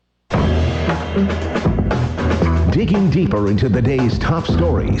Digging deeper into the day's top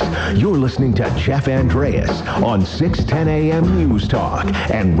stories, you're listening to Jeff Andreas on 610 AM News Talk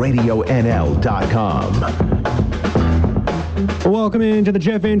and RadioNL.com. Welcome into the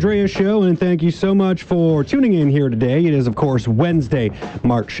Jeff Andreas Show, and thank you so much for tuning in here today. It is, of course, Wednesday,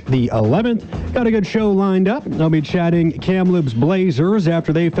 March the 11th. Got a good show lined up. I'll be chatting Kamloops Blazers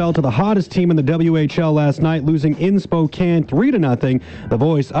after they fell to the hottest team in the WHL last night, losing in Spokane 3-0. The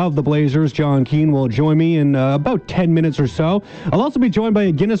voice of the Blazers, John Keane, will join me in about 10 minutes or so. I'll also be joined by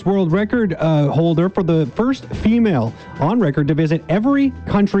a Guinness World Record holder for the first female on record to visit every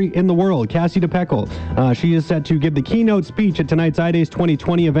country in the world, Cassie DePeckle. She is set to give the keynote speech at tonight's iDays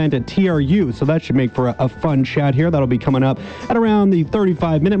 2020 event at TRU, so that should make for a fun chat here. That'll be coming up at around the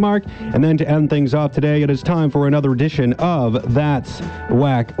 35-minute mark. And then to end things off today, it is time for another edition of That's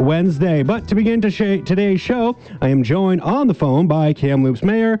Whack Wednesday. But to begin today's show, I am joined on the phone by Kamloops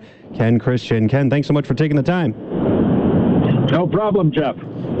Mayor Ken Christian. Ken, thanks so much for taking the time. No problem, Jeff.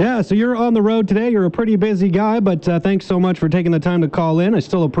 Yeah, so you're on the road today. You're a pretty busy guy, but thanks so much for taking the time to call in. I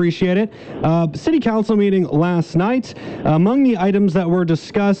still appreciate it. City Council meeting last night. Among the items that were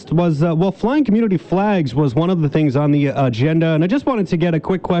discussed was, flying community flags was one of the things on the agenda, and I just wanted to get a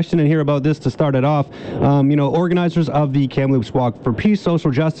quick question in here about this to start it off. Organizers of the Kamloops Walk for Peace,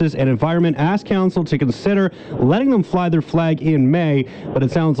 Social Justice, and Environment asked Council to consider letting them fly their flag in May, but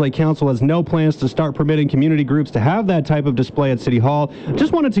it sounds like Council has no plans to start permitting community groups to have that type of display at City Hall.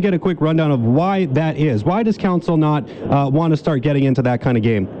 Just wanted to get a quick rundown of why that is. Why does Council not want to start getting into that kind of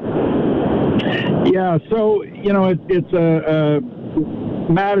game? Yeah, so, it's a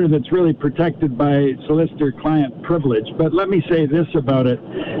matter that's really protected by solicitor-client privilege. But let me say this about it,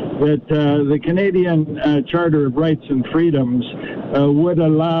 that the Canadian Charter of Rights and Freedoms would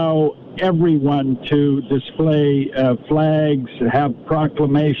allow everyone to display flags, have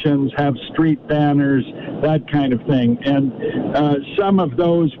proclamations, have street banners, that kind of thing. And some of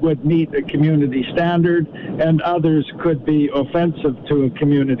those would meet a community standard, and others could be offensive to a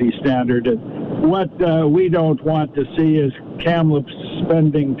community standard. And what we don't want to see is Kamloops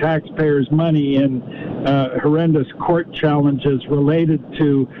spending taxpayers' money in horrendous court challenges related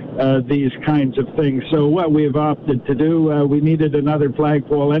to these kinds of things. So what we've opted to do, we needed another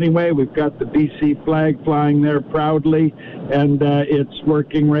flagpole anyway. We've got the BC flag flying there proudly, and it's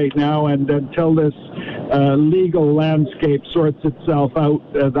working right now. And until this legal landscape sorts itself out,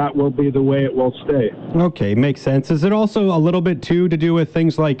 that will be the way it will stay. Okay, makes sense. Is it also a little bit, too, to do with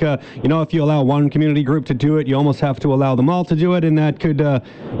things like, if you allow one community group to do it, you almost have to allow them all to do it, and that could,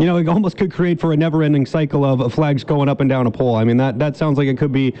 it almost could create for a never-ending cycle of flags going up and down a pole. I mean, that sounds like it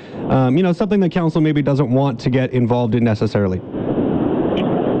could be, something that council maybe doesn't want to get involved in necessarily.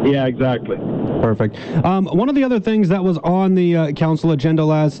 Yeah, exactly. Perfect. One of the other things that was on the council agenda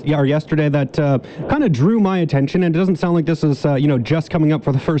yesterday that kind of drew my attention, and it doesn't sound like this is just coming up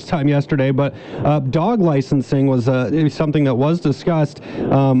for the first time yesterday, but dog licensing was something that was discussed.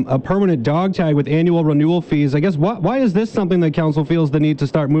 A permanent dog tag with annual renewal fees. I guess why is this something that council feels the need to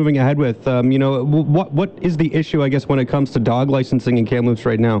start moving ahead with? What is the issue, I guess, when it comes to dog licensing in Kamloops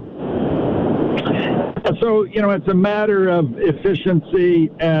right now? So, it's a matter of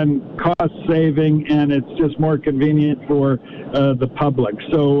efficiency and cost saving, and it's just more convenient for the public.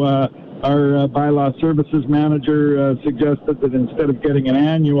 So our bylaw services manager suggested that instead of getting an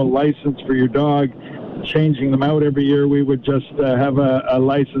annual license for your dog, changing them out every year, we would just have a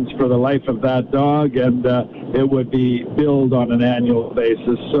license for the life of that dog, and it would be billed on an annual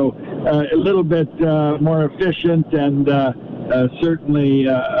basis. So a little bit more efficient, and certainly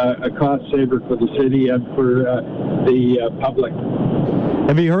a cost saver for the city and for the public.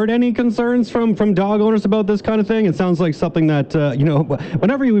 Have you heard any concerns from dog owners about this kind of thing? It sounds like something that,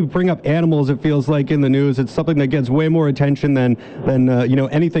 whenever you bring up animals, it feels like in the news, it's something that gets way more attention than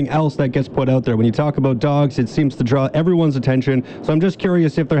anything else that gets put out there. When you talk about dogs, it seems to draw everyone's attention. So I'm just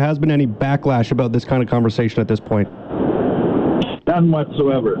curious if there has been any backlash about this kind of conversation at this point. None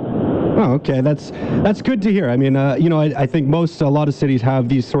whatsoever. Oh, okay. That's good to hear. I mean, I think a lot of cities have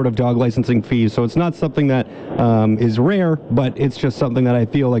these sort of dog licensing fees, so it's not something that is rare, but it's just something that I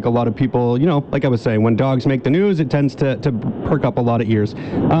feel like a lot of people, like I was saying, when dogs make the news, it tends to perk up a lot of ears.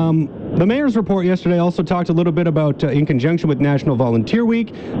 The mayor's report yesterday also talked a little bit about, in conjunction with National Volunteer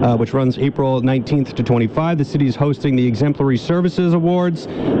Week, which runs April 19th to 25, the city is hosting the Exemplary Services Awards.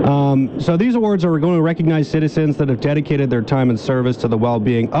 So these awards are going to recognize citizens that have dedicated their time and service to the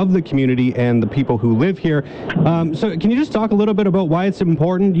well-being of the community community and the people who live here. So can you just talk a little bit about why it's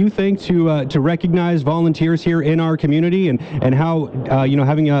important, you think, to recognize volunteers here in our community, and how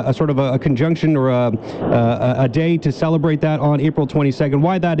having a sort of a conjunction or a day to celebrate that on April 22nd,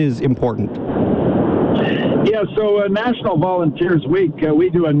 why that is important? Yeah, so National Volunteers Week, we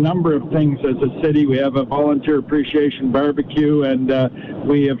do a number of things as a city. We have a volunteer appreciation barbecue, and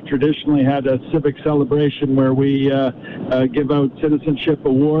we have traditionally had a civic celebration where we give out citizenship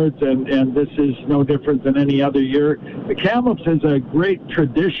awards, and this is no different than any other year. The Kamloops has a great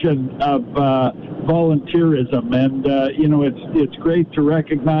tradition of volunteerism, and it's great to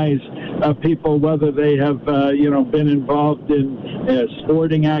recognize people, whether they have been involved in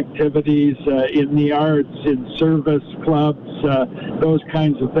sporting activities, in the arts, in service clubs, those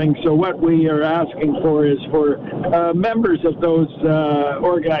kinds of things. So what we are asking for is for members of those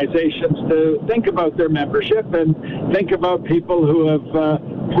organizations to think about their membership and think about people who have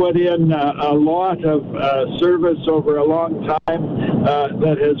put in a lot of service over a long time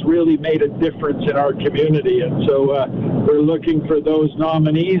that has really made a difference in our community. And so we're looking for those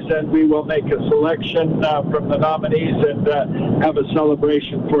nominees, and we will make a selection from the nominees and have a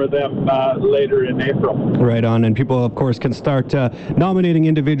celebration for them later in April. Right on, and people, of course, can start nominating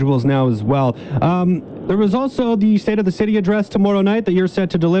individuals now as well. There was also the State of the City address tomorrow night that you're set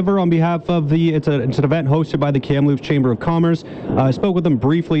to deliver on behalf of it's an event hosted by the Kamloops Chamber of Commerce. I spoke with them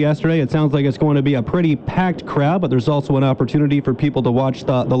briefly yesterday. It sounds like it's going to be a pretty packed crowd, but there's also an opportunity for people to watch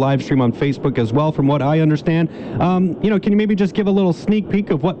the live stream on Facebook as well, from what I understand. Can you maybe just give a little sneak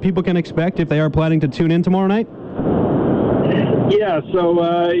peek of what people can expect if they are planning to tune in tomorrow night? Yeah,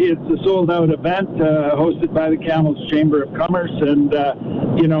 so it's a sold-out event hosted by the Kamloops Chamber of Commerce, and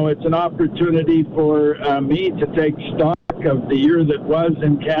it's an opportunity for me to take stock of the year that was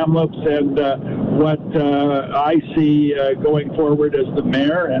in Kamloops and what I see going forward as the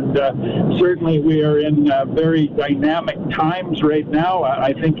mayor. And certainly we are in very dynamic times right now.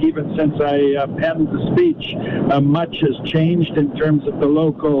 I think even since I penned the speech, much has changed in terms of the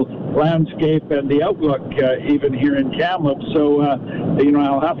local landscape and the outlook even here in Kamloops. So,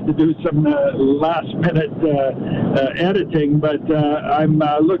 I'll have to do some last-minute editing, but I'm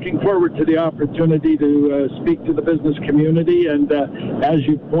looking forward to the opportunity to speak to the business community. And as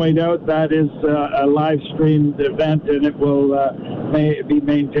you point out, that is a live-streamed event, and it will be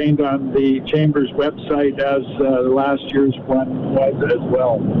maintained on the Chamber's website as last year's one was as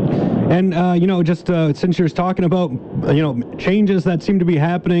well. And, since you're talking about, changes that seem to be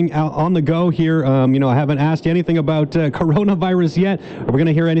happening out on the go here, I haven't asked you anything about coronavirus yet. Are we going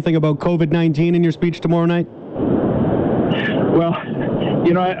to hear anything about COVID-19 in your speech tomorrow night? Well,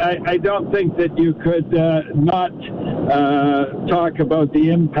 I don't think that you could not talk about the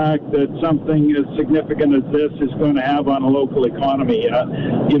impact that something as significant as this is going to have on a local economy.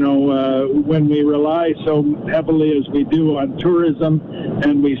 When we rely so heavily as we do on tourism,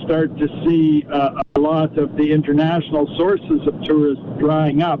 and we start to see a lot of the international sources of tourists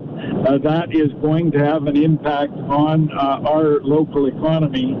drying up, that is going to have an impact on our local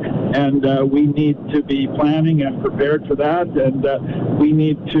economy, and we need to be planning and prepared for that, and we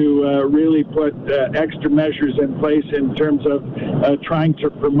need to really put extra measures in place in terms of trying to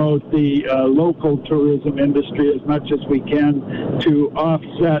promote the local tourism industry as much as we can to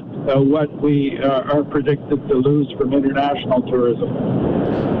offset what we are predicted to lose from international tourism.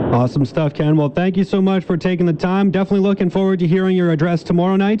 Awesome stuff, Ken. Well, thank you so much for taking the time. Definitely looking forward to hearing your address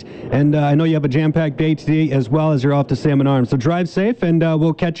tomorrow night. And I know you have a jam-packed day today as well as you're off to Salmon Arms. So drive safe, and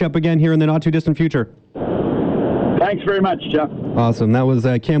we'll catch up again here in the not-too-distant future. Thanks very much, Jeff. Awesome. That was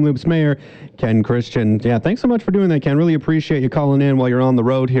Kamloops Mayor Ken Christian. Yeah, thanks so much for doing that, Ken. Really appreciate you calling in while you're on the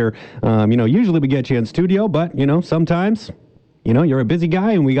road here. Usually we get you in studio, but, sometimes... you're a busy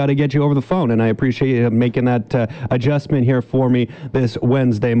guy, and we got to get you over the phone, and I appreciate you making that adjustment here for me this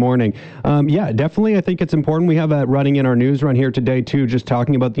Wednesday morning. Definitely, I think it's important. We have running in our news run here today, too, just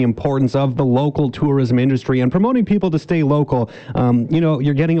talking about the importance of the local tourism industry and promoting people to stay local.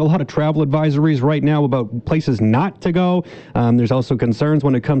 You're getting a lot of travel advisories right now about places not to go. There's also concerns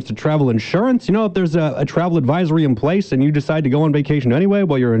when it comes to travel insurance. If there's a travel advisory in place and you decide to go on vacation anyway,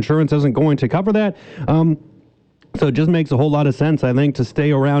 well, your insurance isn't going to cover that. So it just makes a whole lot of sense, I think, to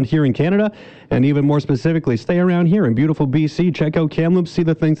stay around here in Canada, and even more specifically, stay around here in beautiful BC. Check out Kamloops, see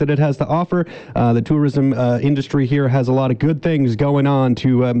the things that it has to offer. The tourism industry here has a lot of good things going on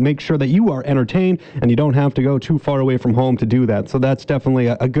to make sure that you are entertained and you don't have to go too far away from home to do that. So that's definitely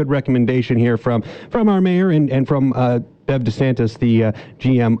a good recommendation here from our mayor and from Bev DeSantis, the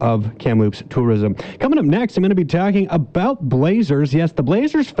GM of Kamloops Tourism. Coming up next, I'm going to be talking about Blazers. Yes, the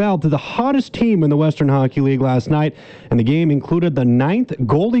Blazers fell to the hottest team in the Western Hockey League last night, and the game included the 9th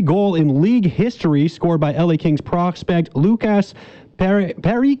goalie goal in league history scored by LA Kings prospect Lukas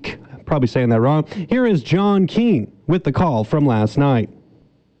Parik. Probably saying that wrong. Here is John Keane with the call from last night.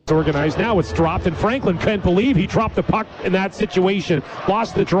 Organized now, it's dropped, and Franklin can't believe he dropped the puck in that situation.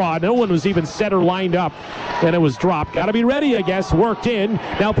 Lost the draw. No one was even set or lined up, and it was dropped. Got to be ready, I guess. Worked in.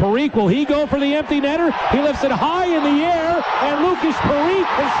 Now Parik, will he go for the empty netter? He lifts it high in the air, and Lukas Parik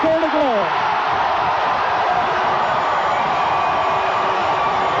has scored a goal.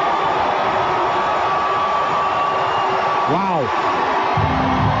 Wow.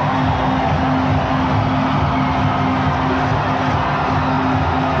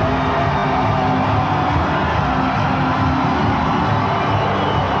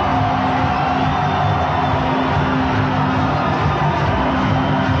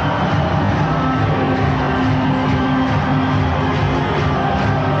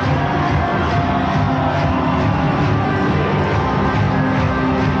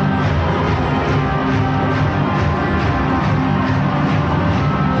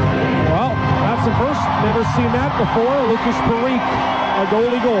 Seen that before. Lukas Parik, a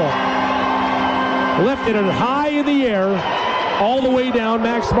goalie goal. Lifted it high in the air, all the way down.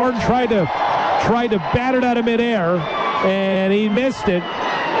 Max Martin tried to bat it out of midair, and he missed it.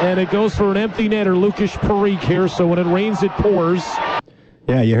 And it goes for an empty netter. Lukas Parik here. So when it rains, it pours.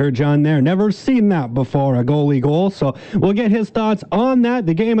 Yeah, you heard John there. Never seen that before, a goalie goal. So we'll get his thoughts on that,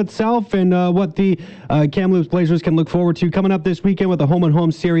 the game itself, and what the Kamloops Blazers can look forward to coming up this weekend with the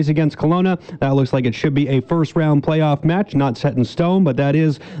home-and-home series against Kelowna. That looks like it should be a first-round playoff match, not set in stone, but that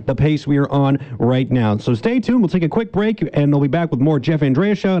is the pace we are on right now. So stay tuned. We'll take a quick break, and we'll be back with more Jeff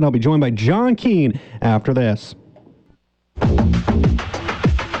Andrea Show, and I'll be joined by John Keane after this.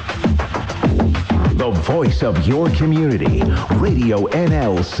 The voice of your community. Radio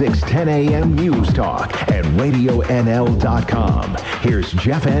NL 610 AM News Talk and RadioNL.com. Here's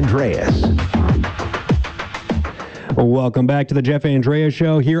Jeff Andreas. Welcome back to the Jeff Andrea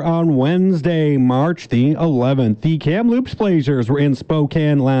Show here on Wednesday, March the 11th. The Kamloops Blazers were in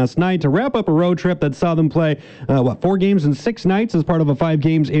Spokane last night to wrap up a road trip that saw them play, 4 games in 6 nights as part of a 5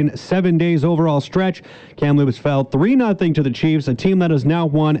 games in 7 days overall stretch. Kamloops fell 3-0 to the Chiefs, a team that has now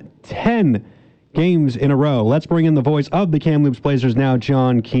won 10 games in a row. Let's bring in the voice of the Kamloops Blazers now,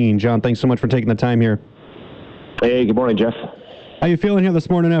 John Keane. John, thanks so much for taking the time here. Hey, good morning, Jeff. How you feeling here this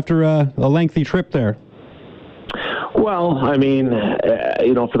morning after a lengthy trip there? Well, I mean,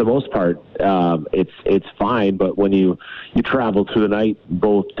 for the most part, it's fine. But when you travel through the night,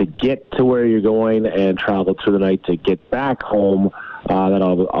 both to get to where you're going and travel through the night to get back home, that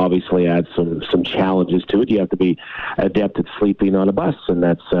obviously adds some challenges to it. You have to be adept at sleeping on a bus, and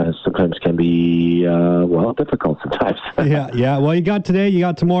that's sometimes can be difficult sometimes. Yeah. Well, you got today, you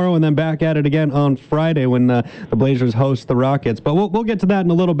got tomorrow, and then back at it again on Friday when the Blazers host the Rockets. But we'll get to that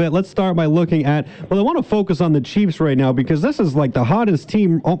in a little bit. Let's start by looking at. Well, I want to focus on the Chiefs right now because this is like the hottest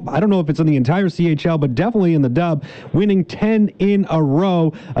team. I don't know if it's in the entire CHL, but definitely in the Dub, winning 10 in a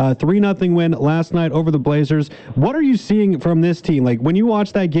row. 3-0 win last night over the Blazers. What are you seeing from this team? Like, when you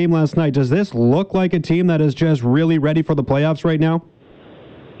watched that game last night, does this look like a team that is just really ready for the playoffs right now?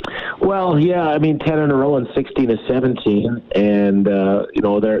 Well, yeah, I mean, 10 in a row and 16-17, and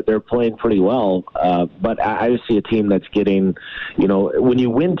they're playing pretty well. But I see a team that's getting, when you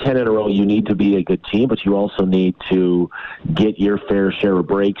win 10 in a row, you need to be a good team, but you also need to get your fair share of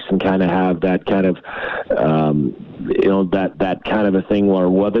breaks and kind of have that kind of, that kind of a thing where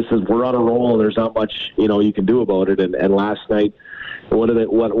we're on a roll and there's not much you can do about it. And last night, what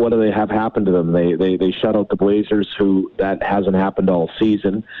do they have happen to them? They shut out the Blazers, who that hasn't happened all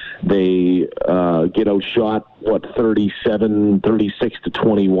season. They get outshot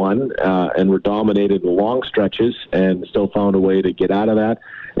 36-21, and were dominated in long stretches, and still found a way to get out of that.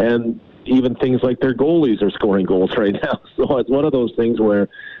 And even things like their goalies are scoring goals right now. So it's one of those things where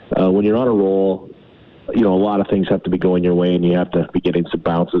when you're on a roll, a lot of things have to be going your way, and you have to be getting some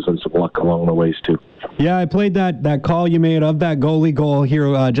bounces and some luck along the ways too. Yeah, I played that call you made of that goalie goal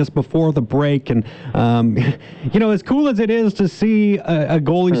here just before the break, and as cool as it is to see a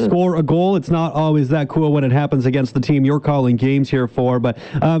goalie score a goal, it's not always that cool when it happens against the team you're calling games here for. But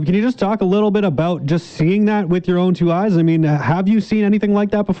can you just talk a little bit about just seeing that with your own 2 eyes? I mean, have you seen anything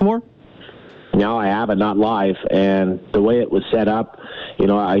like that before? No, I haven't, not live. And the way it was set up,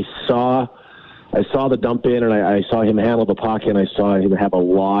 I saw the dump in, and I saw him handle the puck, and I saw him have a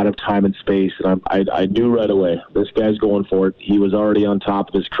lot of time and space, and I knew right away, this guy's going for it. He was already on top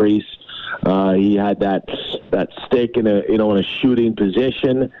of his crease. He had that stick in a shooting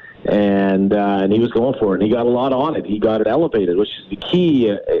position, and he was going for it, and he got a lot on it. He got it elevated, which is the key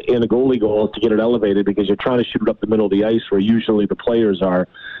in a goalie goal, is to get it elevated, because you're trying to shoot it up the middle of the ice where usually the players are.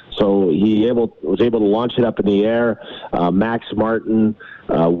 So he was able to launch it up in the air. Max Martin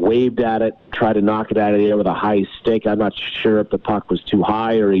waved at it, tried to knock it out of the air with a high stick. I'm not sure if the puck was too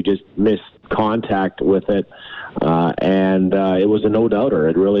high or he just missed contact with it. And it was a no-doubter.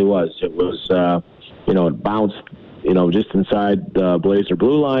 It really was. It was, it bounced, just inside the Blazer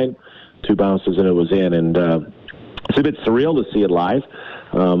blue line, 2 bounces, and it was in. And it's a bit surreal to see it live.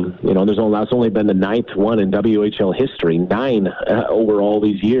 That's only been the 9th one in WHL history, 9 over all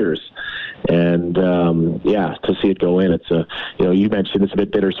these years. And, to see it go in, it's you mentioned it's a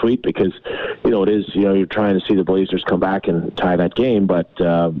bit bittersweet because, it is, you're trying to see the Blazers come back and tie that game, but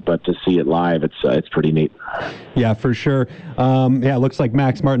to see it live, it's pretty neat. Yeah, for sure. It looks like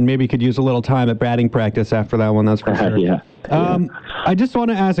Max Martin maybe could use a little time at batting practice after that one, that's for sure. Yeah. I just want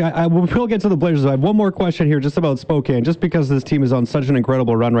to ask, we'll get to the Blazers. I have one more question here just about Spokane, just because this team is on such an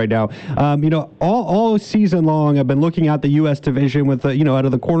incredible run right now. All season long, I've been looking at the U.S. division with, out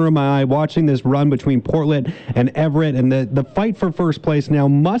of the corner of my eye, watching this run between Portland and Everett, and the fight for first place now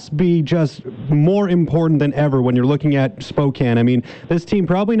must be just more important than ever when you're looking at Spokane. I mean, this team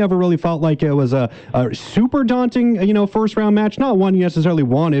probably never really felt like it was a super daunting, first-round match. Not one you necessarily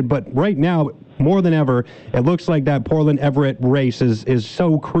wanted, but right now, more than ever, it looks like that Portland-Everett race is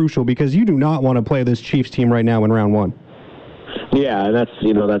so crucial, because you do not want to play this Chiefs team right now in round one. Yeah, and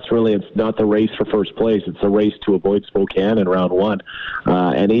that's really, it's not the race for first place. It's the race to avoid Spokane in round one.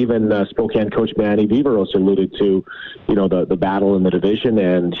 And even Spokane coach Manny Viveros alluded to, the battle in the division,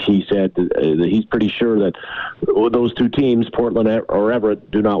 and he said that he's pretty sure that those 2 teams, Portland or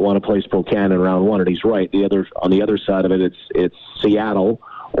Everett, do not want to play Spokane in round one. And he's right. On the other side of it, it's Seattle,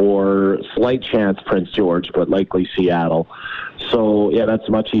 or slight chance Prince George, but likely Seattle. So, yeah, that's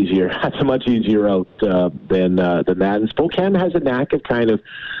much easier. That's a much easier out than that. And Spokane has a knack of kind of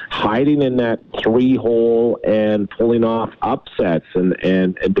hiding in that 3-hole and pulling off upsets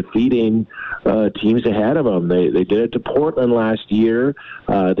and defeating teams ahead of them. They did it to Portland last year.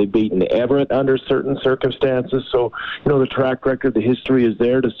 They've beaten Everett under certain circumstances. So, the track record, the history is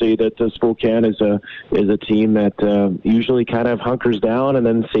there to say that Spokane is a team that usually kind of hunkers down and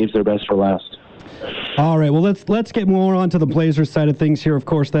then saves their best for last. All right, well, let's get more onto the Blazers side of things here. Of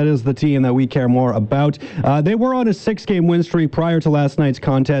course, that is the team that we care more about. They were on a 6-game win streak prior to last night's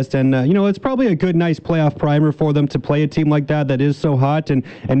contest, and it's probably a good, nice playoff primer for them to play a team like that is so hot, and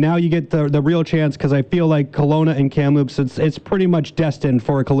now you get the real chance, because I feel like Kelowna and Kamloops, it's pretty much destined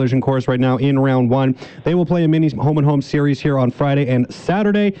for a collision course right now in round one. They will play a mini home-and-home series here on Friday and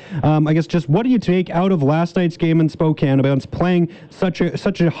Saturday. I guess just what do you take out of last night's game in Spokane about playing such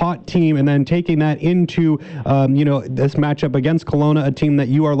a hot team and then taking that into this matchup against Kelowna, a team that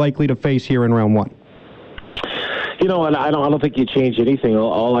you are likely to face here in round one? And I don't think you change anything.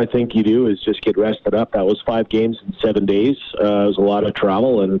 All I think you do is just get rested up. That was 5 games in 7 days. It was a lot of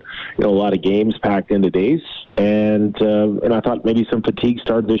travel and a lot of games packed into days. And I thought maybe some fatigue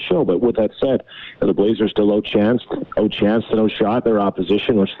started this show. But with that said, the Blazers still outchanced and outshot their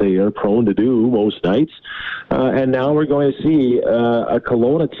opposition, which they are prone to do most nights. And now we're going to see a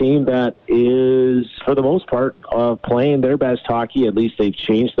Kelowna team that is, for the most part, playing their best hockey. At least they've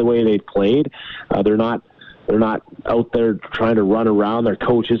changed the way they've played. They're not out there trying to run around their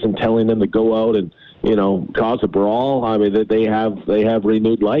coaches and telling them to go out and cause a brawl. I mean, they have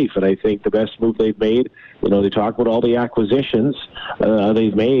renewed life, and I think the best move they've made. They talk about all the acquisitions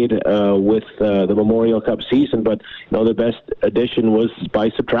they've made with the Memorial Cup season, but the best addition was by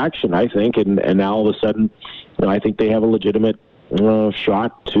subtraction, I think, and now all of a sudden, I think they have a legitimate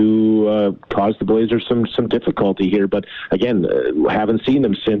shot to cause the Blazers some difficulty here. But again, haven't seen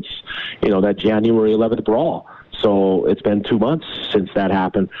them since that January 11th brawl. So it's been 2 months since that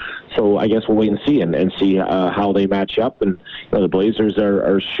happened. So I guess we'll wait and see how they match up. And the Blazers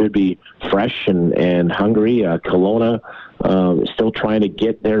should be fresh and hungry. Kelowna still trying to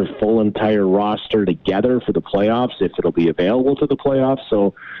get their full entire roster together for the playoffs, if it'll be available to the playoffs.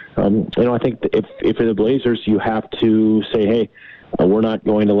 So I think if you're the Blazers, you have to say, hey, we're not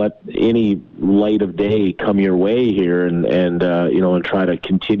going to let any light of day come your way here, and try to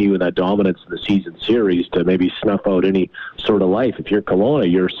continue in that dominance in the season series to maybe snuff out any sort of life. If you're Kelowna,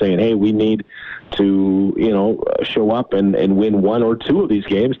 you're saying, hey, we need to show up and win 1 or 2 of these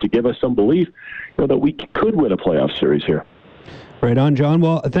games to give us some belief that we could win a playoff series here. Right on, John.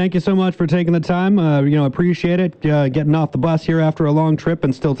 Well, thank you so much for taking the time. Appreciate it, getting off the bus here after a long trip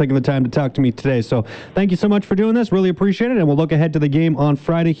and still taking the time to talk to me today. So thank you so much for doing this. Really appreciate it, and we'll look ahead to the game on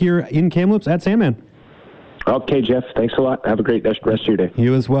Friday here in Kamloops at Sandman. Okay, Jeff. Thanks a lot. Have a great rest of your day.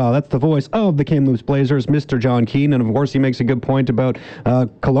 You as well. That's the voice of the Kamloops Blazers, Mr. John Keane. And, of course, he makes a good point about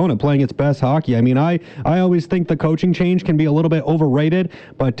Kelowna playing its best hockey. I mean, I always think the coaching change can be a little bit overrated,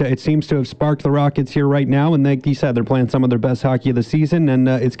 but it seems to have sparked the Rockets here right now. And like you said, they're playing some of their best hockey of the season, and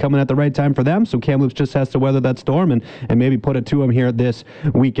it's coming at the right time for them. So Kamloops just has to weather that storm and maybe put it to them here this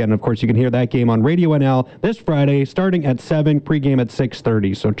weekend. Of course, you can hear that game on Radio NL this Friday, starting at 7, pregame at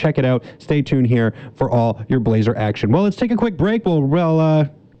 6:30. So check it out. Stay tuned here for all your Blazer action. Well, let's take a quick break.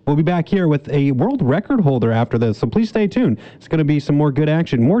 We'll be back here with a world record holder after this, so please stay tuned. It's going to be some more good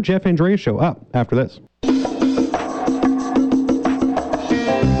action. More Jeff Andrea Show up after this.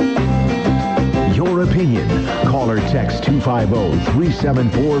 Your opinion. Call or text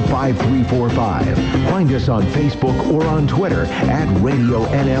 250-374-5345. Find us on Facebook or on Twitter at Radio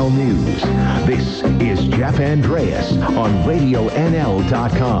NL News. This is Jeff Andreas on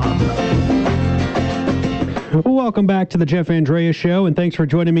RadioNL.com. Welcome back to the Jeff Andrea Show, and thanks for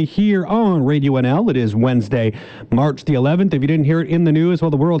joining me here on Radio NL. It is Wednesday, March the 11th. If you didn't hear it in the news, well,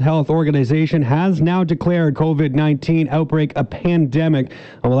 the World Health Organization has now declared COVID-19 outbreak a pandemic.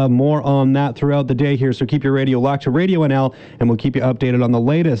 And we'll have more on that throughout the day here, so keep your radio locked to Radio NL, and we'll keep you updated on the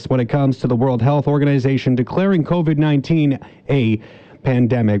latest when it comes to the World Health Organization declaring COVID-19 a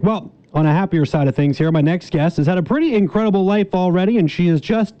pandemic. Well, on a happier side of things here, my next guest has had a pretty incredible life already, and she is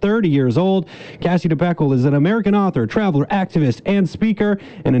just 30 years old. Cassie DePeckel is an American author, traveler, activist, and speaker,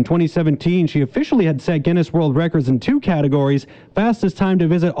 and in 2017, she officially had set Guinness World Records in 2 categories: fastest time to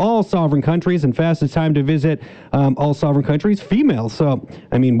visit all sovereign countries and fastest time to visit all sovereign countries female. So,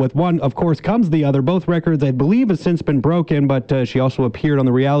 I mean, with one, of course, comes the other. Both records, I believe, have since been broken, but she also appeared on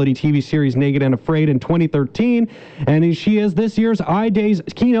the reality TV series Naked and Afraid in 2013, and she is this year's iDay's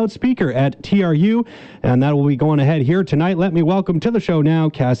keynote speaker at TRU, and that will be going ahead here tonight. Let me welcome to the show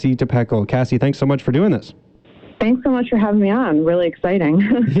now Cassie DePeckel. Cassie, thanks so much for doing this. Thanks so much for having me on. Really exciting.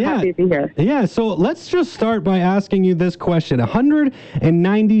 Yeah. Happy to be here. Yeah, so let's just start by asking you this question.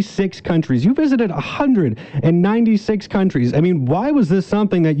 196 countries. You visited 196 countries. I mean, why was this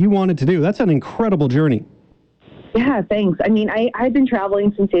something that you wanted to do? That's an incredible journey. Yeah, thanks. I mean, I'd been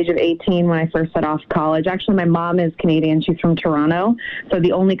traveling since the age of 18 when I first set off college. Actually, my mom is Canadian. She's from Toronto. So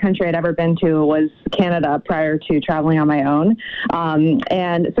the only country I'd ever been to was Canada prior to traveling on my own.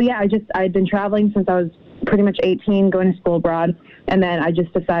 And so, yeah, I'd been traveling since I was pretty much 18, going to school abroad. And then I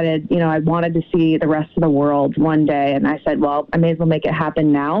just decided, you know, I wanted to see the rest of the world one day. And I said, well, I may as well make it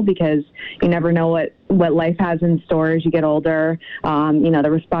happen now, because you never know what life has in store as you get older, you know,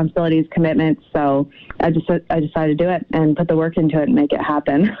 the responsibilities, commitments. So I decided to do it and put the work into it and make it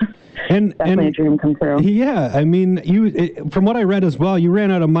happen. And definitely a dream come true. Yeah, I mean, from what I read as well, you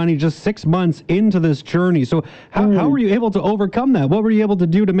ran out of money just 6 months into this journey. So how were you able to overcome that? What were you able to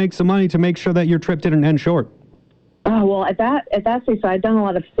do to make some money to make sure that your trip didn't end short? Oh, well, at that stage, so I'd done a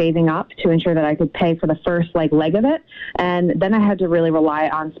lot of saving up to ensure that I could pay for the first leg of it. And then I had to really rely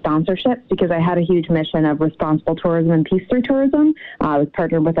on sponsorships, because I had a huge mission of responsible tourism and peace through tourism. I was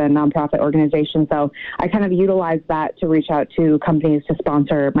partnered with a nonprofit organization. So I kind of utilized that to reach out to companies to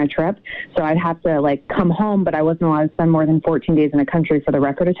sponsor my trip. So I'd have to come home, but I wasn't allowed to spend more than 14 days in a country for the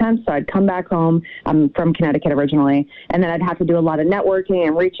record attempt. So I'd come back home. I'm from Connecticut originally. And then I'd have to do a lot of networking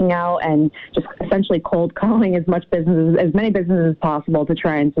and reaching out and just essentially cold calling as many businesses as possible to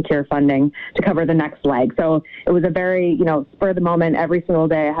try and secure funding to cover the next leg. So it was a very, spur of the moment. Every single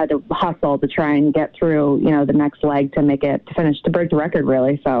day I had to hustle to try and get through, the next leg to break the record,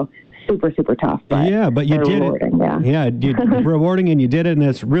 really. So super, super tough. But you did it. Yeah, rewarding, and you did it, and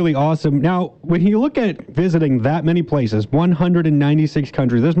it's really awesome. Now, when you look at visiting that many places, 196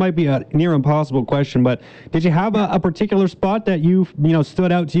 countries, this might be a near impossible question, but did you have a particular spot that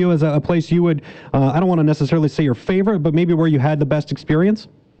stood out to you as a place you would, I don't want to necessarily say your favorite, but maybe where you had the best experience?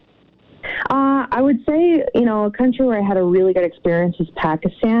 I would say, a country where I had a really good experience is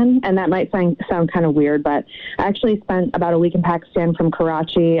Pakistan, and that might sound kind of weird, but I actually spent about a week in Pakistan, from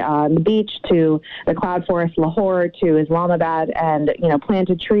Karachi on the beach to the cloud forest, Lahore, to Islamabad, and,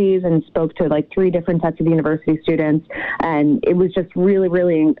 planted trees and spoke to 3 different sets of university students, and it was just really,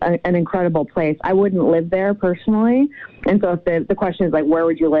 really an incredible place. I wouldn't live there personally, and so if the question is where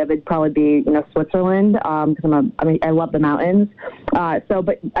would you live, it'd probably be, Switzerland, because I love the mountains.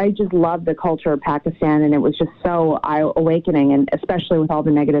 But I just love the culture of Pakistan, and it was just so eye-awakening, and especially with all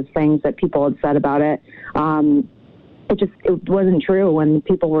the negative things that people had said about it. It wasn't true when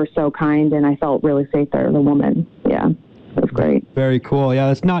people were so kind, and I felt really safe there as a woman. Yeah. It was great. Very cool. Yeah,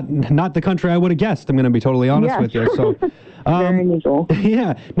 that's not the country I would have guessed. I'm going to be totally honest with you. So, Very unusual.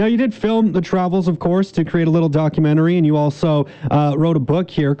 Yeah. Now, you did film the travels, of course, to create a little documentary, and you also wrote a book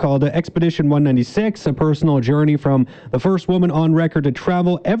here called Expedition 196, a personal journey from the first woman on record to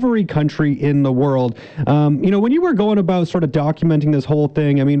travel every country in the world. When you were going about sort of documenting this whole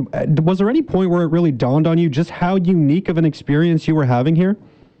thing, I mean, was there any point where it really dawned on you just how unique of an experience you were having here?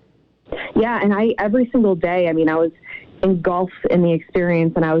 Yeah, and every single day, I mean, I was engulfed in the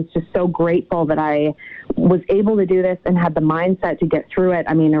experience, and I was just so grateful that I was able to do this and had the mindset to get through it.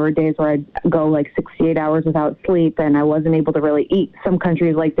 I mean, there were days where I'd go like 68 hours without sleep, and I wasn't able to really eat. Some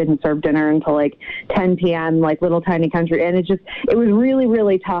countries didn't serve dinner until 10 p.m., little tiny country, and it was really,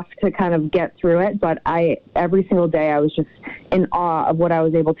 really tough to kind of get through it. But every single day I was just in awe of what I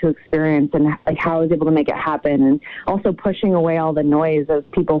was able to experience and how I was able to make it happen, and also pushing away all the noise of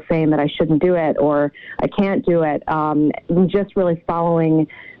people saying that I shouldn't do it or I can't do it. Just really following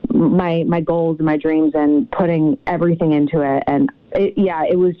my goals and my dreams and putting everything into it. And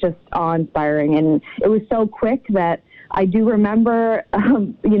it was just awe-inspiring. And it was so quick that I do remember,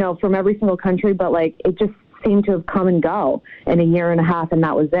 from every single country, but it just seemed to have come and go in a year and a half, and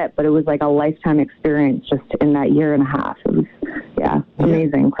that was it. But it was a lifetime experience just in that year and a half. It was,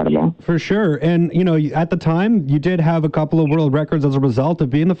 amazing, incredible. For sure. And, at the time, you did have a couple of world records as a result of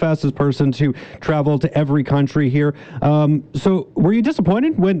being the fastest person to travel to every country here. So were you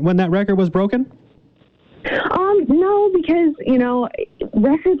disappointed when that record was broken? No, because,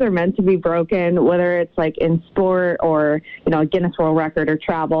 records are meant to be broken, whether it's in sport or, a Guinness World Record or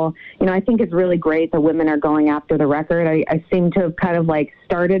travel. I think it's really great that women are going after the record. I seem to have kind of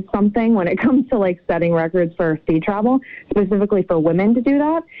started something when it comes to setting records for speed travel, specifically for women to do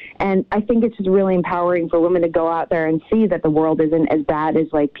that. And I think it's just really empowering for women to go out there and see that the world isn't as bad as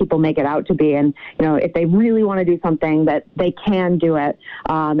people make it out to be. And, if they really want to do something, that they can do it.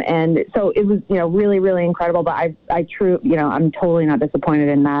 And so it was, really, really incredible. But I'm totally not disappointed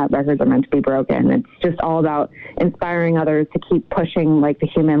in that. Records are meant to be broken. It's just all about inspiring others to keep pushing the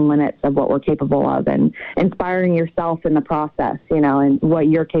human limits of what we're capable of, and inspiring yourself in the process, and what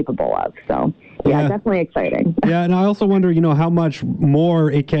you're capable of. So yeah, definitely exciting. Yeah, and I also wonder, how much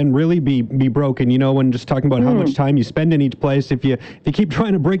more it can really be broken, when just talking about how much time you spend in each place. If you keep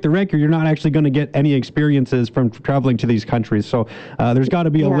trying to break the record, you're not actually going to get any experiences from traveling to these countries. So there's got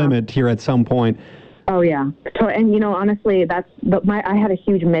to be a limit here at some point. Oh, yeah. And, honestly, I had a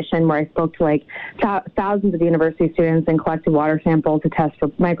huge mission where I spoke to thousands of university students and collected water samples to test for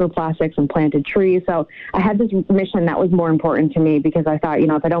microplastics and planted trees. So I had this mission that was more important to me, because I thought,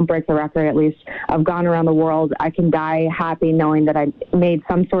 if I don't break the record, at least I've gone around the world. I can die happy knowing that I made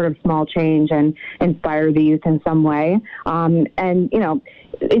some sort of small change and inspire the youth in some way.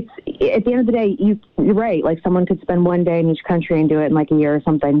 It's at the end of the day, you're right. Someone could spend one day in each country and do it in a year or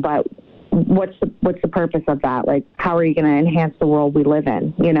something, but what's the purpose of that? How are you going to enhance the world we live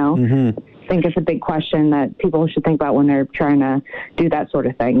in? I think it's a big question that people should think about when they're trying to do that sort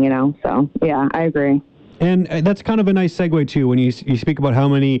of thing, So, yeah, I agree. And that's kind of a nice segue, too, when you speak about how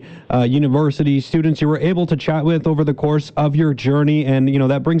many university students you were able to chat with over the course of your journey. And,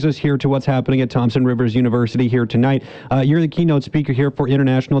 that brings us here to what's happening at Thompson Rivers University here tonight. You're the keynote speaker here for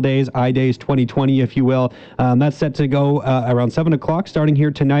International Days, I-Days 2020, if you will. That's set to go around 7 o'clock, starting here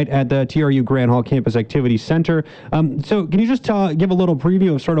tonight at the TRU Grand Hall Campus Activity Center. So can you just give a little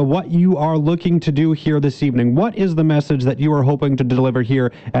preview of sort of what you are looking to do here this evening? What is the message that you are hoping to deliver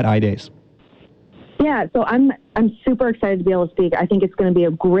here at I-Days? Yeah, so I'm super excited to be able to speak. I think it's going to be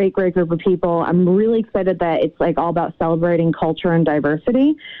a great group of people. I'm really excited that it's all about celebrating culture and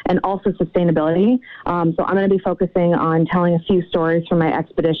diversity and also sustainability. So I'm going to be focusing on telling a few stories from my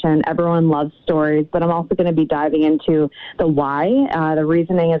expedition. Everyone loves stories, but I'm also going to be diving into the why, the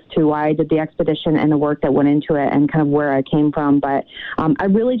reasoning as to why I did the expedition and the work that went into it and kind of where I came from. But I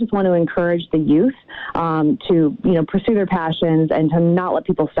really just want to encourage the youth to, pursue their passions and to not let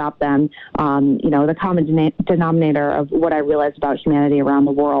people stop them. The common denominator of what I realized about humanity around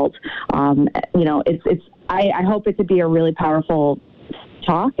the world. I hope it to be a really powerful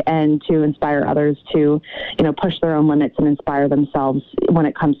talk and to inspire others to, push their own limits and inspire themselves when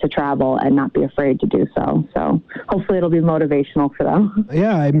it comes to travel and not be afraid to do so. So hopefully it'll be motivational for them.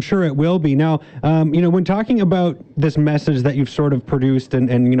 Yeah, I'm sure it will be. Now, when talking about this message that you've sort of produced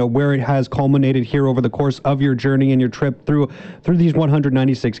and where it has culminated here over the course of your journey and your trip through these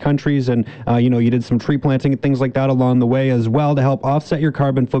 196 countries, and you did some tree planting and things like that along the way as well to help offset your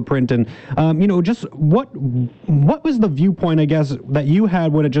carbon footprint, and just what was the viewpoint, I guess, that you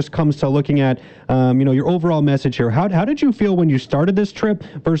had when it just comes to looking at, your overall message here. How did you feel when you started this trip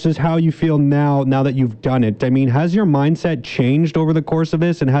versus how you feel now that you've done it? I mean, has your mindset changed over the course of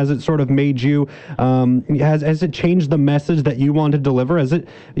this, and has it sort of made you, has it changed the message that you want to deliver? Has it,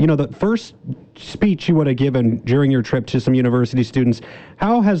 the first speech you would have given during your trip to some university students,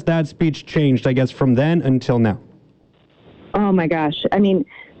 how has that speech changed, I guess, from then until now? Oh my gosh. I mean,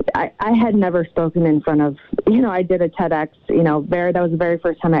 I had never spoken in front of, I did a TEDx, that was the very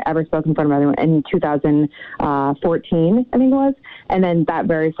first time I ever spoke in front of everyone in 2014, I think it was. And then that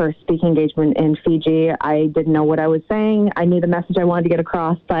very first speaking engagement in Fiji, I didn't know what I was saying. I knew the message I wanted to get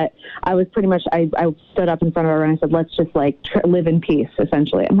across, but I was pretty much, I stood up in front of everyone and I said, let's just live in peace,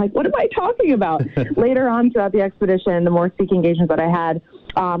 essentially. I'm like, what am I talking about? Later on throughout the expedition, the more speaking engagements that I had,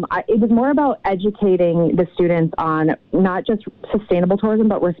 it was more about educating the students on not just sustainable tourism,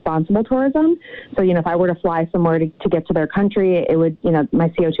 but responsible tourism. So, if I were to fly somewhere to get to their country, it would, my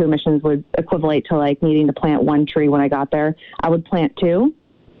CO2 emissions would equivalent to needing to plant one tree when I got there. I would plant two.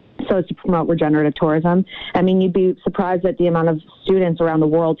 So as to promote regenerative tourism. I mean, you'd be surprised at the amount of students around the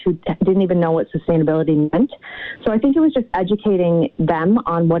world who didn't even know what sustainability meant. So I think it was just educating them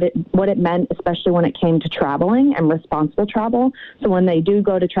on what it meant, especially when it came to traveling and responsible travel. So when they do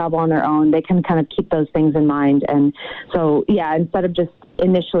go to travel on their own, they can kind of keep those things in mind. And so, instead of just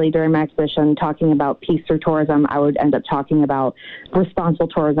initially during my expedition talking about peace through tourism, I would end up talking about responsible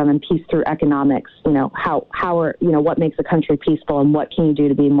tourism and peace through economics. What makes a country peaceful and what can you do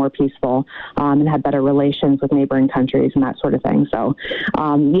to be more peaceful and have better relations with neighboring countries and that sort of thing. So,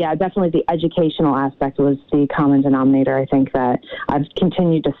 definitely the educational aspect was the common denominator. I think that I've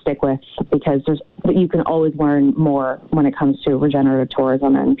continued to stick with because you can always learn more when it comes to regenerative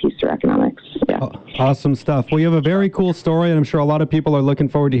tourism and peace through economics. Yeah. Oh, awesome stuff. Well, you have a very cool story, and I'm sure a lot of people are looking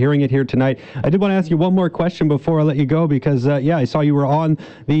forward to hearing it here tonight. I did want to ask you one more question before I let you go because, I saw you were on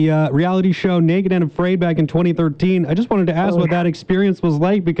the reality show Naked and Afraid back in 2013. I just wanted to ask what that experience was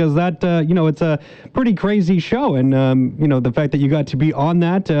like because that, it's a pretty crazy show. And, the fact that you got to be on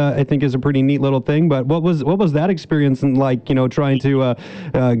that, I think is a pretty neat little thing. But what was that experience like, trying to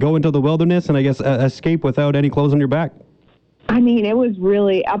go into the wilderness and I guess escape without any clothes on your back? I mean, it was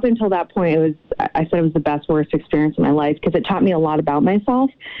really, up until that point, I said it was the best, worst experience in my life because it taught me a lot about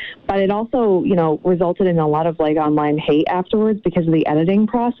myself. But it also, resulted in a lot of online hate afterwards because of the editing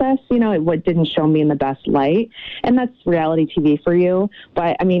process. It didn't show me in the best light. And that's reality TV for you.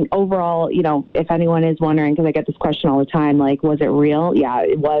 But I mean, overall, if anyone is wondering, because I get this question all the time, was it real? Yeah,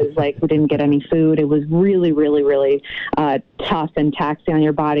 it was. We didn't get any food. It was really, really, really tough and taxing on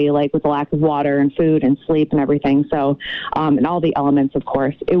your body, with the lack of water and food and sleep and everything. So, and all the elements, of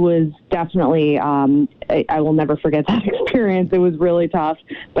course. It was definitely, I will never forget that experience. It was really tough,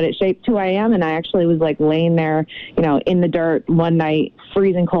 but it shaped who I am. And I actually was laying there, in the dirt one night,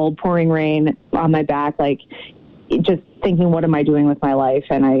 freezing cold, pouring rain on my back, just thinking, what am I doing with my life?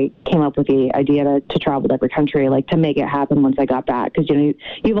 And I came up with the idea to travel to every country, to make it happen once I got back. Because, you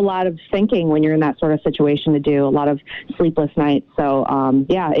have a lot of thinking when you're in that sort of situation to do, a lot of sleepless nights. So,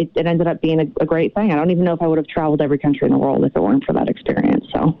 it ended up being a great thing. I don't even know if I would have traveled every country in the world if it weren't for that experience.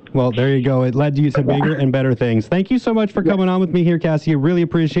 So, well, there you go. It led you to bigger and better things. Thank you so much for coming on with me here, Cassie. I really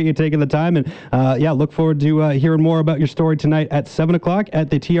appreciate you taking the time. And, look forward to hearing more about your story tonight at 7 o'clock at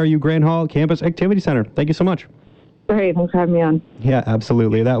the TRU Grand Hall Campus Activity Center. Thank you so much. Great. Thanks for having me on. Yeah,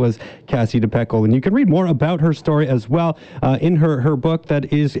 absolutely. That was Cassie DePeckel. And you can read more about her story as well in her book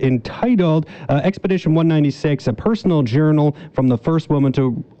that is entitled Expedition 196, a personal journal from the first woman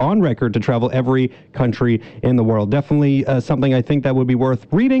on record to travel every country in the world. Definitely something I think that would be worth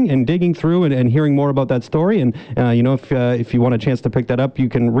reading and digging through and hearing more about that story. And, if you want a chance to pick that up, you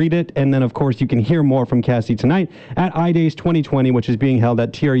can read it. And then, of course, you can hear more from Cassie tonight at iDays 2020, which is being held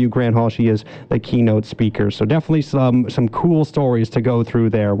at TRU Grand Hall. She is the keynote speaker. So definitely some cool stories to go through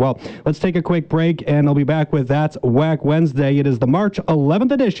there. Well, let's take a quick break, and I'll be back with That's Whack Wednesday. It is the March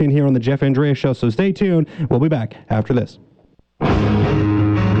 11th edition here on the Jeff Andrea Show, so stay tuned. We'll be back after this.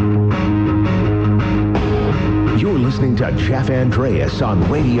 You're listening to Jeff Andreas on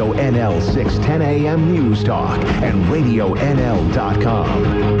Radio NL 610 AM News Talk and RadioNL.com.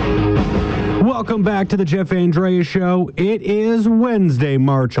 Welcome back to the Jeff Andrea Show. It is Wednesday,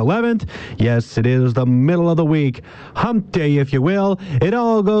 March 11th. Yes, it is the middle of the week. Hump day, if you will. It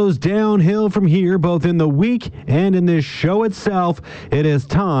all goes downhill from here, both in the week and in this show itself. It is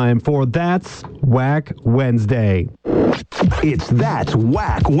time for That's Whack Wednesday. It's That's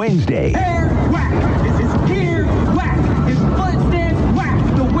Whack Wednesday. Hair whack. Is his gear whack. His footsteps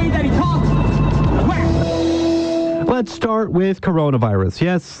whack. The way that he talks whack. Let's start with coronavirus.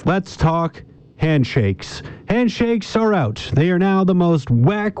 Yes, let's talk handshakes. Handshakes are out. They are now the most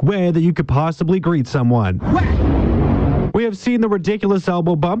whack way that you could possibly greet someone. We have seen the ridiculous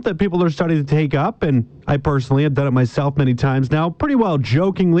elbow bump that people are starting to take up, and I personally have done it myself many times now, pretty well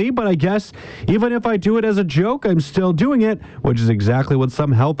jokingly, but I guess even if I do it as a joke, I'm still doing it, which is exactly what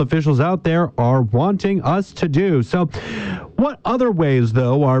some health officials out there are wanting us to do. So what other ways,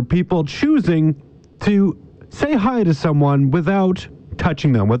 though, are people choosing to say hi to someone without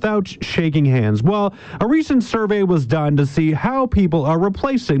touching them, without shaking hands? Well, a recent survey was done to see how people are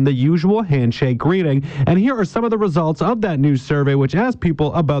replacing the usual handshake greeting, and here are some of the results of that new survey, which asked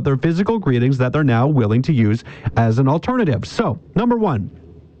people about their physical greetings that they're now willing to use as an alternative. So, number one,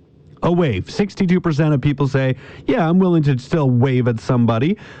 a wave. 62% of people say, yeah, I'm willing to still wave at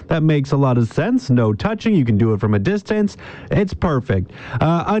somebody. That makes a lot of sense. No touching. You can do it from a distance. It's perfect.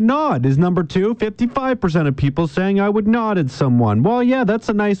 A nod is number two. 55% of people saying I would nod at someone. Well, yeah, that's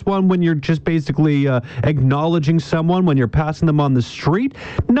a nice one when you're just basically acknowledging someone when you're passing them on the street.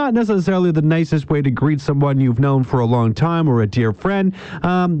 Not necessarily the nicest way to greet someone you've known for a long time or a dear friend.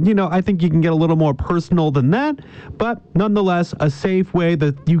 I think you can get a little more personal than that, but nonetheless, a safe way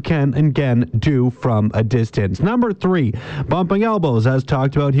that you can again do from a distance. Number three, bumping elbows, as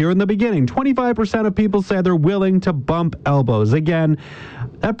talked about here in the beginning. 25% of people say they're willing to bump elbows. Again,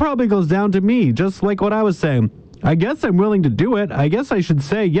 that probably goes down to me, just like what I was saying. I guess I'm willing to do it. I guess I should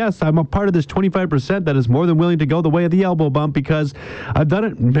say, yes, I'm a part of this 25% that is more than willing to go the way of the elbow bump, because I've done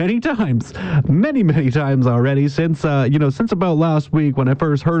it many times, many times already since about last week when I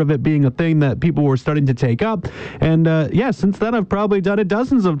first heard of it being a thing that people were starting to take up. And since then I've probably done it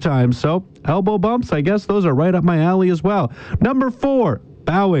dozens of times. So elbow bumps, I guess those are right up my alley as well. Number four,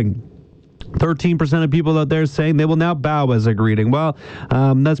 bowing. 13% of people out there saying they will now bow as a greeting. Well,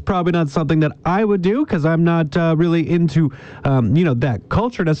 that's probably not something that I would do because I'm not really into, that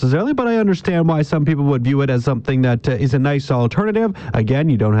culture necessarily, but I understand why some people would view it as something that is a nice alternative. Again,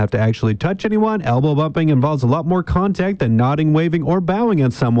 you don't have to actually touch anyone. Elbow bumping involves a lot more contact than nodding, waving, or bowing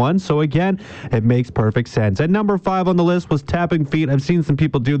at someone. So again, it makes perfect sense. And number five on the list was tapping feet. I've seen some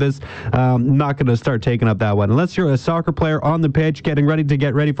people do this. Not going to start taking up that one. Unless you're a soccer player on the pitch getting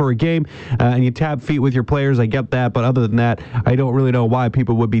ready for a game, and you tap feet with your players, I get that. But other than that, I don't really know why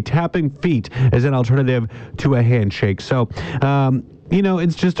people would be tapping feet as an alternative to a handshake. So,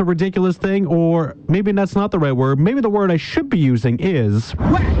 it's just a ridiculous thing, or maybe that's not the right word. Maybe the word I should be using is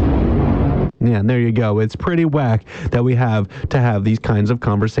whack. Yeah, and there you go. It's pretty whack that we have to have these kinds of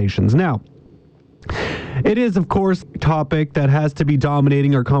conversations. Now, it is, of course, a topic that has to be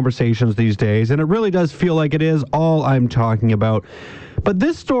dominating our conversations these days, and it really does feel like it is all I'm talking about. But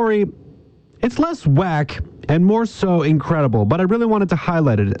this story, it's less whack and more so incredible, but I really wanted to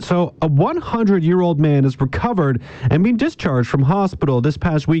highlight it. So a 100-year-old man is recovered and being discharged from hospital this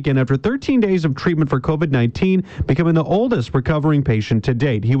past weekend after 13 days of treatment for COVID-19, becoming the oldest recovering patient to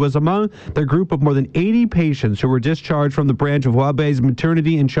date. He was among the group of more than 80 patients who were discharged from the branch of Huaibei's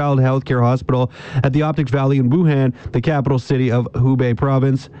Maternity and Child Healthcare Hospital at the Optics Valley in Wuhan, the capital city of Hubei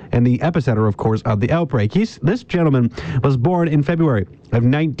province, and the epicenter, of course, of the outbreak. This gentleman was born in February of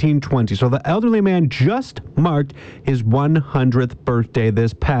 1920, so the elderly man just marked his 100th birthday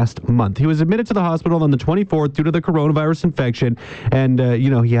this past month. He was admitted to the hospital on the 24th due to the coronavirus infection, and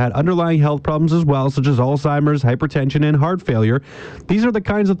he had underlying health problems as well, such as Alzheimer's, hypertension, and heart failure. These are the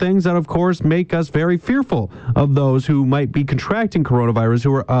kinds of things that, of course, make us very fearful of those who might be contracting coronavirus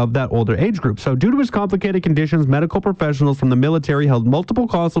who are of that older age group. So due to his complicated conditions, medical professionals from the military held multiple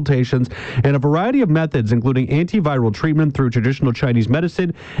consultations and a variety of methods, including antiviral treatment through traditional Chinese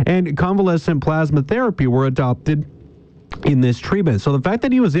medicine and convalescent plasma therapy, were adopted in this treatment. So the fact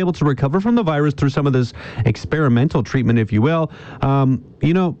that he was able to recover from the virus through some of this experimental treatment, if you will,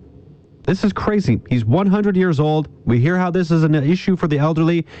 this is crazy. He's 100 years old. We hear how this is an issue for the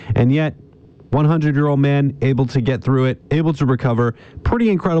elderly, and yet 100-year-old man able to get through it, able to recover. Pretty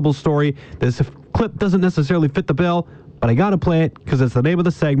incredible story. This clip doesn't necessarily fit the bill, but I gotta play it because it's the name of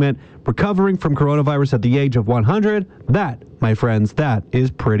the segment. Recovering from coronavirus at the age of 100. That, my friends, that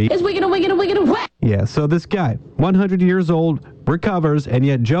is pretty. It's wicked. Yeah, so this guy, 100 years old, recovers, and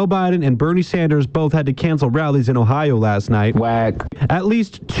yet Joe Biden and Bernie Sanders both had to cancel rallies in Ohio last night. Whack. At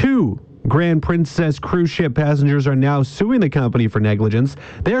least two Grand Princess cruise ship passengers are now suing the company for negligence.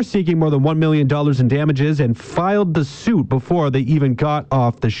 They're seeking more than $1 million in damages and filed the suit before they even got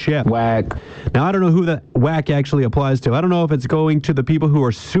off the ship. Whack. Now, I don't know who the whack actually applies to. I don't know if it's going to the people who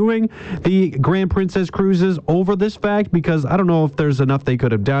are suing the Grand Princess Cruises over this fact, because I don't know if there's enough they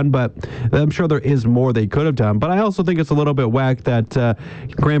could have done, but I'm sure there is more they could have done. But I also think it's a little bit whack that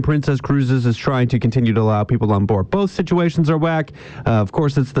Grand Princess Cruises is trying to continue to allow people on board. Both situations are whack. Of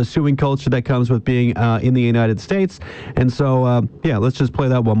course, it's the suing culture culture that comes with being in the United States. And so, let's just play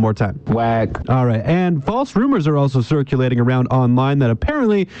that one more time. Whack. All right. And false rumors are also circulating around online that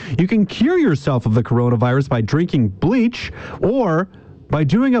apparently you can cure yourself of the coronavirus by drinking bleach or by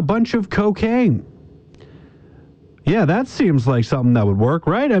doing a bunch of cocaine. Yeah, that seems like something that would work,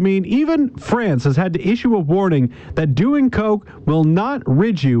 right? I mean, even France has had to issue a warning that doing coke will not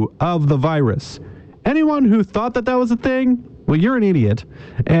rid you of the virus. Anyone who thought that was a thing, well, you're an idiot.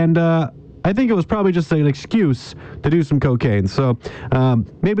 And I think it was probably just an excuse to do some cocaine. So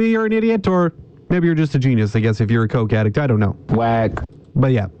maybe you're an idiot, or maybe you're just a genius, I guess, if you're a coke addict. I don't know. Whack.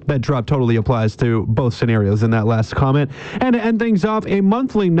 But yeah, that drop totally applies to both scenarios in that last comment. And to end things off, a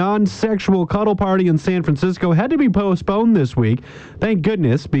monthly non-sexual cuddle party in San Francisco had to be postponed this week. Thank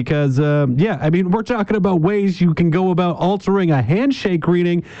goodness, because, we're talking about ways you can go about altering a handshake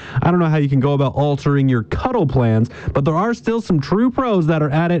reading. I don't know how you can go about altering your cuddle plans, but there are still some true pros that are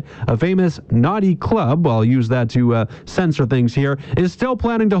at it. A famous naughty club, I'll use that to censor things here, is still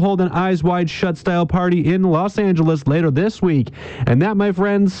planning to hold an Eyes Wide Shut style party in Los Angeles later this week. And that, my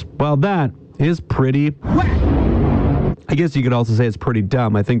friends, well, that is pretty... I guess you could also say it's pretty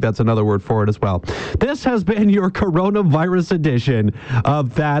dumb. I think that's another word for it as well. This has been your coronavirus edition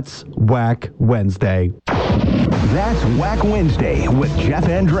of That's Whack Wednesday. That's Whack Wednesday with Jeff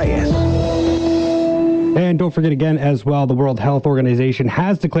Andreas. And don't forget again as well, the World Health Organization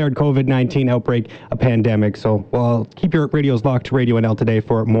has declared COVID-19 outbreak a pandemic. So, well, keep your radios locked to Radio NL today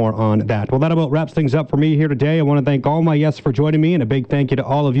for more on that. Well, that about wraps things up for me here today. I want to thank all my guests for joining me, and a big thank you to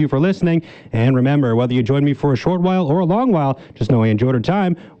all of you for listening. And remember, whether you join me for a short while or a long while, just know I enjoyed our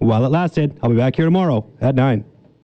time while it lasted. I'll be back here tomorrow at 9.